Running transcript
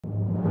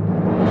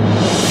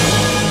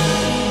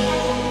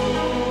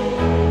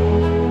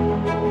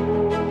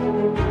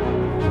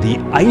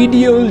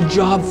ideal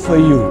job for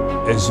you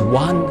is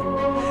one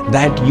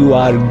that you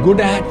are good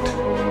at,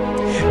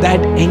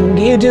 that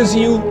engages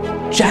you,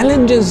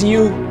 challenges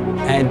you,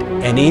 and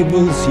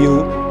enables you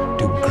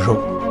to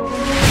grow.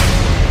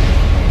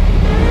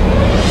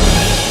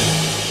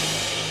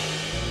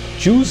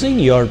 Choosing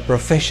your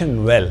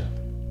profession well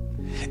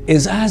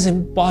is as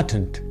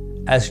important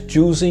as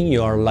choosing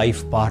your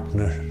life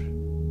partner.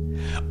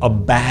 A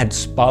bad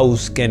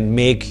spouse can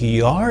make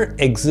your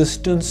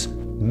existence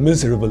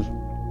miserable,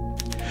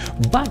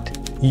 but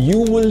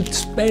you will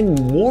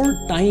spend more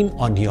time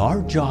on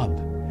your job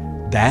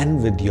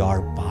than with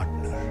your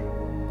partner.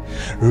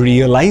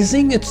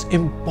 Realizing it's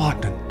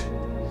important,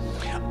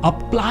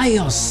 apply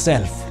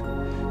yourself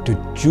to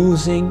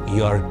choosing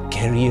your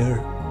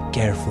career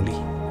carefully.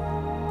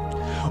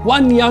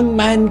 One young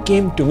man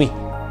came to me.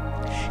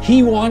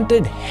 He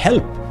wanted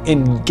help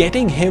in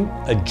getting him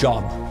a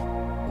job.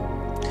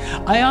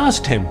 I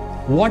asked him,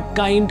 "What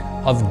kind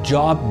of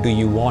job do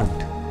you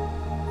want?"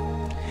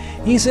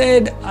 He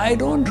said, "I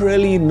don't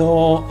really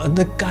know,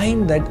 the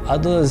kind that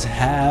others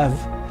have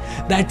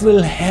that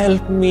will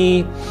help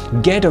me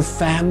get a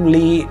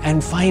family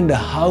and find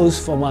a house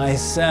for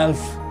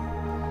myself."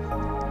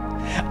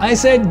 I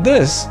said,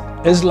 "This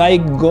is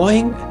like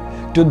going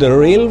to the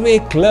railway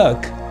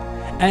clerk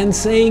and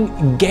saying,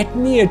 'Get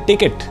me a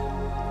ticket,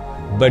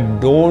 but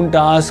don't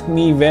ask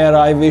me where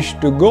I wish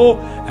to go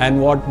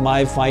and what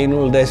my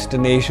final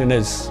destination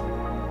is.'"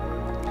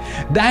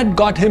 That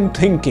got him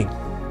thinking.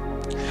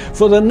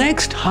 For the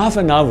next half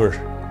an hour,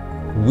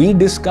 we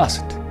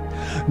discussed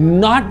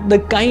not the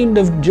kind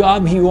of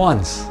job he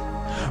wants,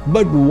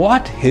 but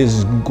what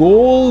his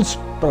goals,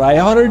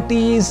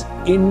 priorities,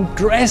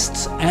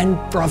 interests, and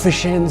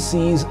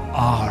proficiencies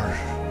are.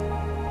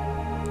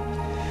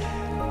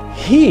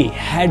 He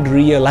had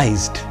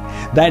realized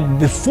that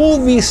before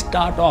we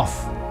start off,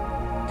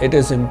 it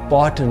is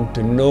important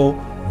to know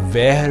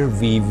where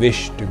we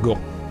wish to go.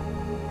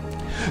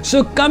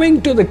 So,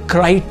 coming to the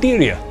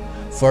criteria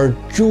for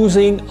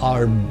choosing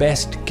our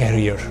best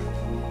career.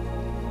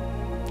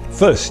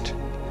 First,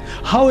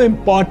 how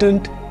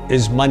important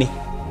is money?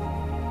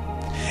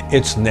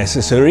 It's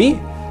necessary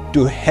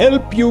to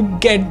help you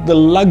get the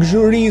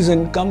luxuries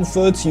and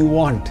comforts you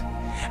want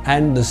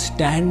and the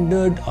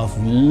standard of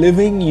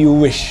living you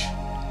wish.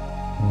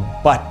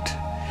 But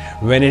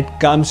when it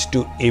comes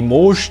to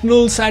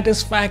emotional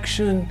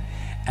satisfaction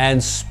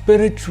and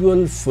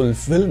spiritual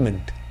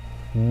fulfillment,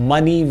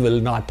 money will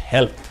not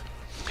help.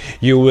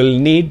 You will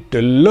need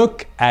to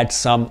look at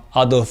some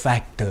other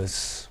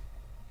factors.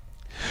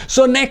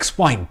 So, next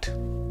point,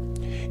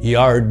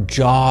 your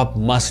job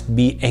must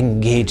be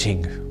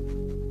engaging.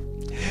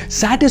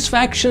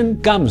 Satisfaction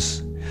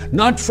comes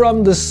not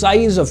from the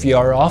size of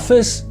your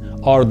office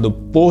or the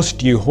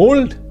post you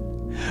hold,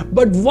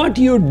 but what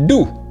you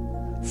do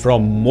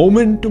from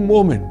moment to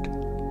moment,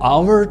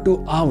 hour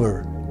to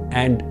hour,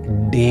 and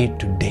day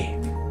to day.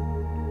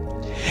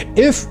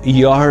 If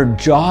your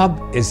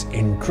job is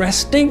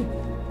interesting,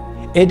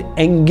 it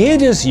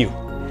engages you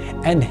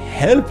and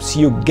helps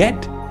you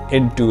get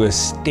into a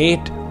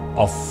state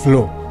of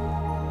flow.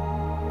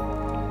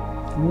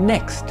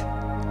 Next,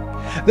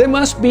 there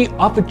must be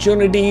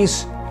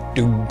opportunities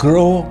to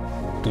grow,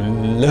 to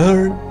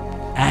learn,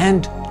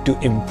 and to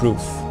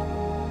improve.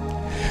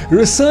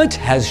 Research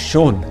has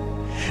shown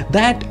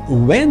that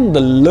when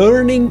the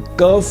learning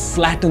curve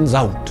flattens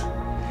out,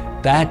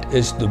 that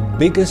is the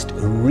biggest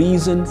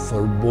reason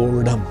for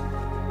boredom.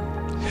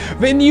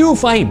 When you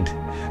find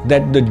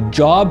that the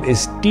job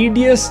is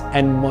tedious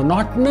and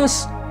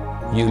monotonous,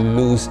 you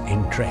lose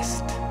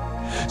interest.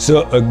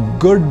 So a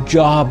good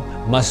job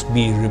must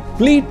be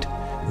replete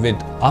with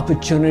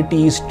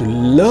opportunities to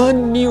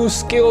learn new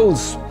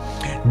skills,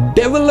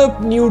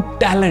 develop new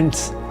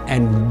talents,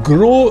 and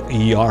grow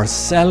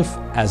yourself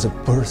as a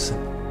person.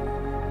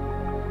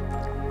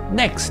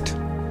 Next,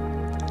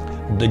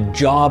 the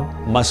job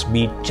must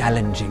be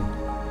challenging.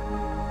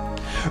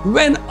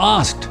 When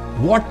asked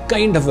what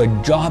kind of a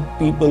job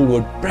people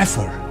would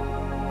prefer,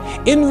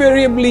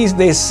 invariably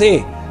they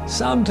say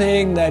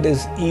something that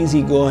is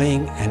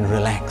easygoing and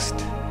relaxed.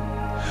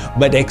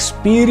 But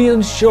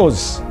experience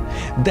shows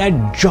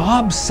that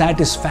job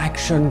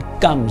satisfaction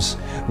comes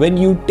when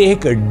you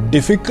take a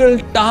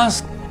difficult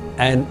task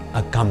and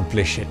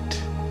accomplish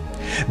it.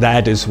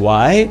 That is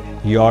why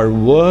your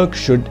work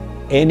should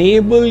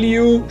enable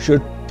you,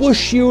 should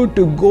push you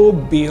to go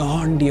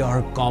beyond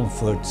your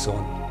comfort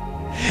zone.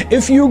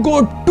 If you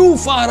go too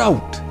far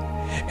out,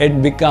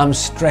 it becomes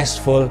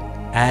stressful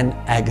and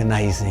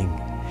agonizing.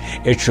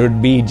 It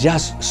should be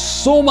just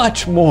so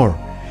much more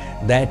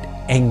that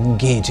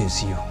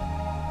engages you.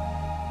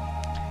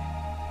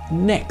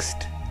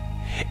 Next,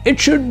 it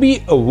should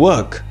be a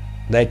work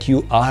that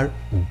you are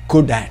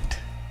good at.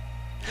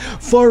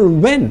 For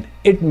when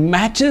it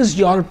matches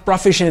your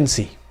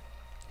proficiency,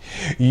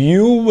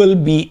 you will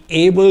be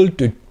able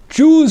to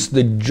choose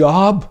the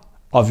job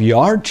of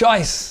your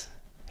choice.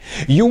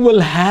 You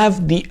will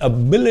have the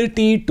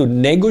ability to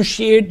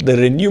negotiate the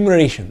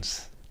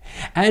remunerations,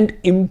 and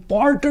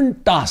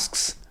important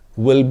tasks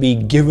will be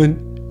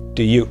given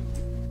to you.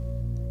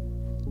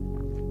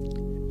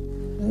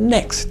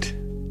 Next,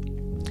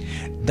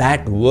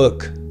 that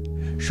work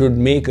should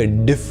make a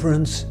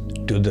difference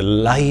to the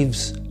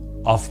lives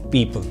of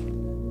people.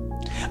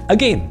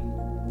 Again,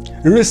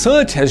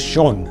 research has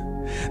shown,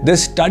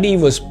 this study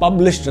was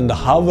published in the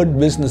Harvard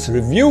Business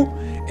Review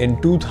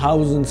in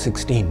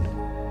 2016,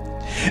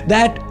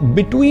 that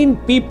between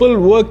people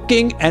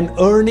working and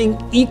earning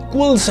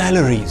equal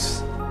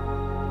salaries,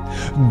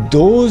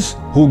 those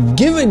who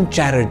give in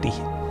charity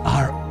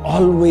are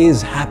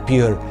always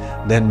happier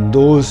than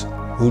those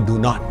who do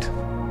not.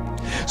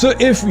 So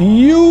if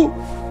you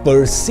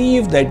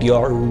perceive that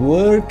your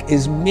work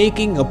is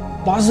making a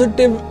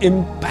positive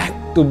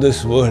impact to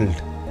this world,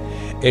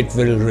 it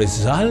will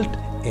result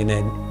in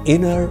an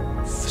inner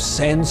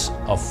sense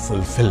of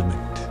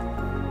fulfillment.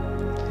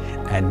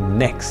 And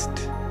next,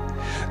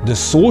 the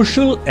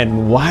social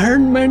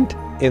environment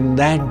in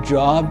that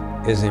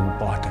job is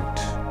important.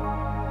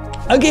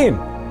 Again,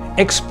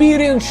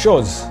 experience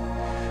shows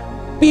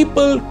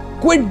people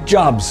quit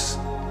jobs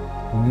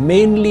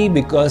mainly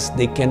because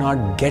they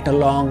cannot get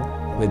along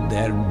with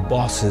their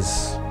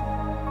bosses.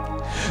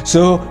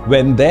 So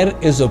when there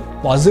is a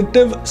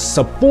positive,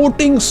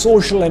 supporting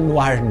social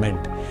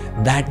environment,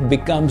 that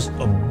becomes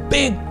a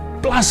big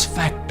plus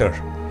factor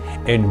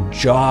in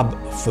job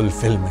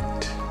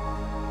fulfillment.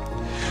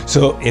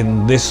 So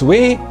in this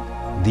way,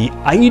 the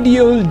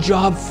ideal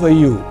job for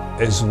you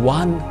is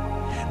one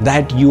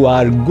that you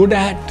are good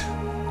at,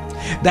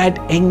 that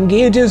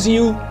engages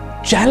you,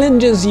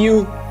 challenges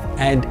you,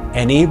 and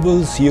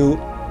enables you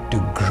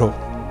to grow.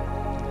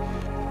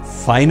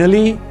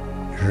 Finally,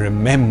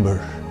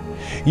 remember,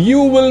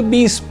 you will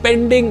be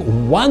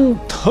spending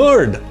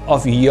 1/3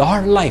 of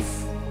your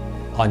life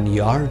on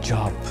your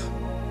job.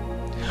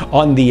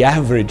 On the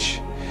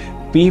average,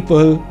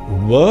 people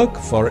work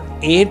for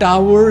 8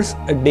 hours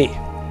a day,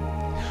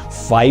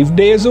 5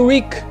 days a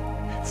week,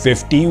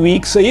 50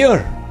 weeks a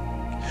year,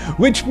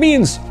 which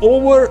means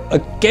over a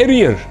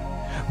career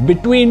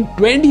between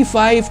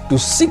 25 to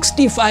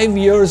 65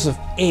 years of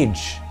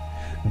age,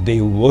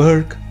 they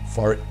work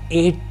for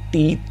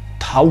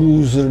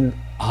 80,000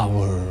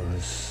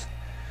 hours.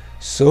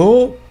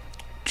 So,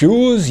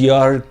 choose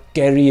your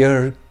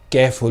career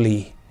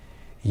carefully.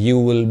 You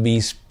will be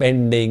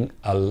spending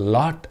a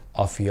lot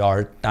of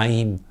your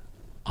time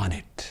on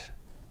it.